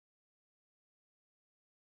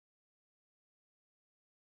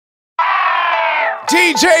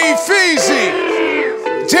DJ E-Feezy,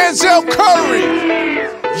 Denzel Curry,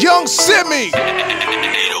 Young Simmie,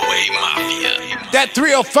 that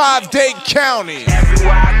 305 Dade County.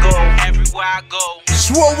 Everywhere I go, it's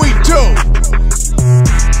what we do.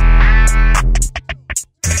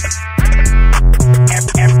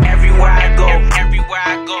 Everywhere I go.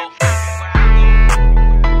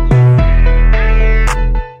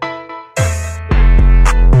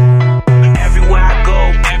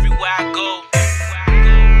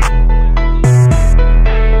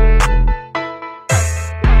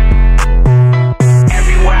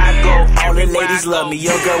 Ladies love me,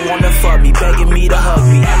 your girl wanna fuck me, begging me to hug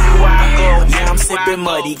me. Everywhere I go, yeah, I'm sipping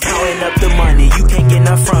muddy, counting up the money, you can't get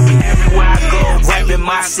enough from me. Everywhere I go, rapping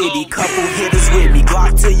my city, couple hitters with me,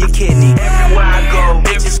 Glock to your kidney. Everywhere I go,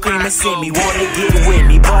 bitches screaming, see me, wanna get with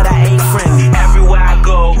me, but I ain't friendly. Everywhere I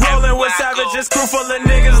go, rolling with savages, crew full of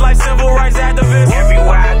niggas like civil rights activists.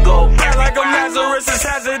 Everywhere I go, act like I'm Lazarus, it's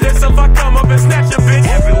hazardous if I come up and snatch a bitch.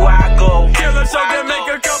 Everywhere I go, killer show that make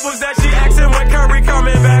her couples that she asking when Curry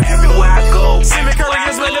coming back. Everywhere I go, Simmie Curry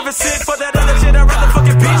is magnificent for that other shit. I'd rather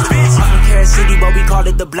fucking bitch. I'm from Carrot City, but we call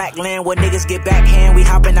it the Black Land. Where niggas get backhand, we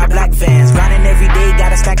hop in our black vans. Grinding every day,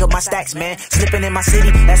 gotta stack up my stacks, man. Slipping in my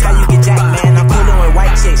city, that's how you get jacked, man. I'm coolin' with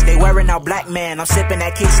white chicks, they wearing our black man. I'm sipping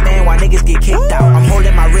that kickstand while niggas get kicked out. I'm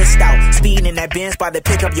holding my wrist out, speeding in that Benz, about to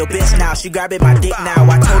pick up your bitch now. She grabbing my dick now,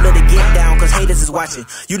 I told her to get down, cause haters is watching.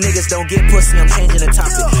 You niggas don't get pussy, I'm changing the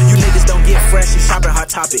topic. You niggas don't get fresh, you shopping Hot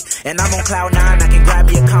Topic. And I'm on cloud 9, I can grab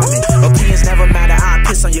me a comment. Opinions never matter, I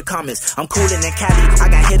piss on your comments. I'm coolin' in Cali, I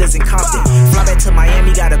got hitters in Compton. Fly back to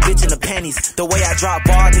Miami, got a bitch in the panties. The way I drop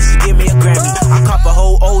bars, then she give me a Grammy. I cop a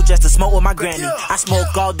whole O just to smoke with my granny. I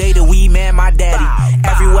smoke all day, the weed man, my daddy.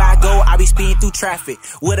 Everywhere I go, I be speeding through traffic.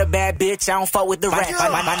 With a bad bitch, I don't fuck with the rap.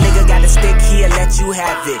 My nigga got a stick, he'll let you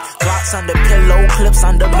have it. Glocks under pillow, clips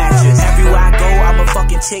under mattress. Everywhere I go, I'm a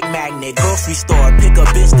fucking chick magnet. Grocery store, pick a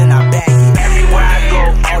bitch, then I bag it. Everywhere I go,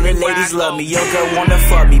 all the ladies love me. Your girl wanna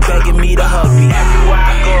fuck me, begging me to hug me. Everywhere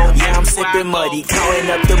I go, yeah, I'm sipping muddy, counting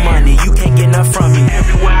up the money, you can't get enough from me.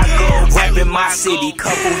 Everywhere I go, rapping my city,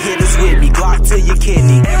 couple hitters with me, Glock to your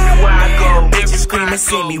kidney. Everywhere I go, bitches screaming,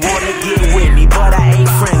 see me, wanna get with me, but I ain't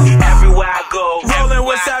friendly. Everywhere I go, rolling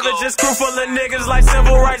with savages, crew full of niggas like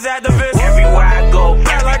civil rights activists. Everywhere I go,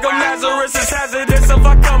 act like I'm Lazarus, it's hazardous if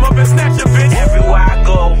I come up and snatch a bitch. Everywhere I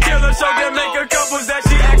go, killer show that make her couples that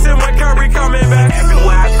she asking when Curry coming back.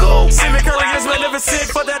 Everywhere I go, Simmie Curry is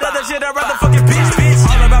magnificent for that other shit. I'd rather fucking bitch.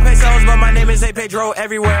 All about pesos, but my name is A. Pedro.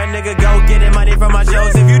 Everywhere a nigga go, getting money from my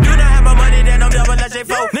shows. If you do not have my money, then I'm double as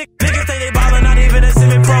J4. Niggas think they ballin', not even a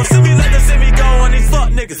Simmie pro. Simmie let the Simmie go on these fuck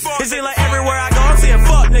niggas. It seem like everywhere I go, I'm seeing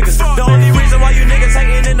fuck niggas. The only reason why you niggas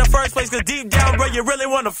hating in the first place, cause deep down, bro, you really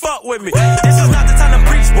wanna fuck with me. This is not the time to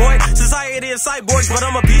preach, boy. Society is cyborgs, but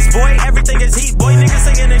I'm a beast, boy. Everything is heat, boy. Niggas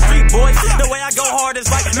singing in street, boys. The way I go hard is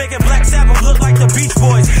like making Black Sabbath look like the Beach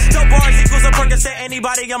Boys. Dope bars equals a Percocet.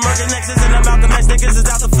 Anybody I'm murking Nexus and I'm Malcolm X. Niggas is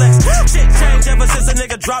out to flex. Shit changed ever since a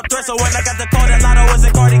nigga dropped threats. So when I got the call, that lotto was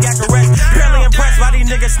a cardiac arrest. Barely impressed by these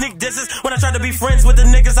niggas sneak disses. When I tried to be friends with the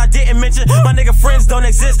niggas I didn't mention, my nigga friends don't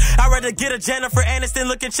exist. I'd rather get a Jennifer Aniston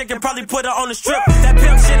looking chick and probably put her on the strip. That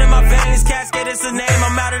pimp shit in my veins, cascade is the name.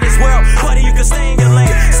 I'm out of this world, buddy, you can stay in your lane.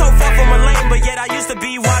 So far from a lane, but yet I used to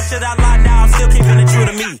be. Why should I lie now? I'm still keeping it true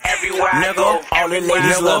to me. Everywhere I go, all the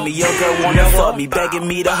ladies love me. Your girl wanna fuck me, begging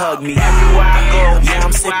me to hug me. Everywhere I go, yeah,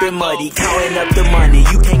 I'm sipping muddy, counting up the money,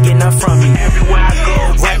 you can't get enough from me. Everywhere I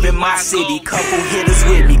go, rapping my city, couple hitters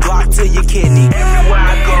with me, Glock to your kidney. Everywhere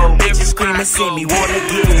I go, bitches screaming, see me, wanna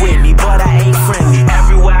get with me, but I ain't friendly.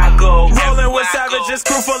 Everywhere I go, rolling with savages,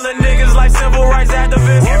 crew full of niggas like civil rights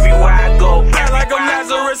activists. Everywhere I go, act like I'm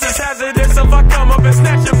Lazarus, it's hazardous if I come up and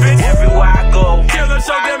snatch a bitch. Everywhere I go, killer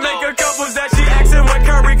show that make her couples that she asking when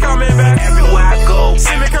Curry coming back. Everywhere I go,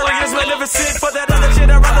 Simmie Curry is magnificent for that other shit.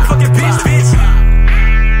 I'd rather fucking bitch.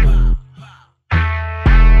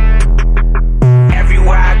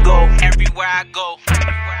 Everywhere I go, Everywhere I go,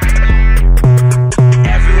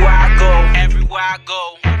 everywhere I go, everywhere I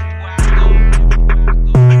go.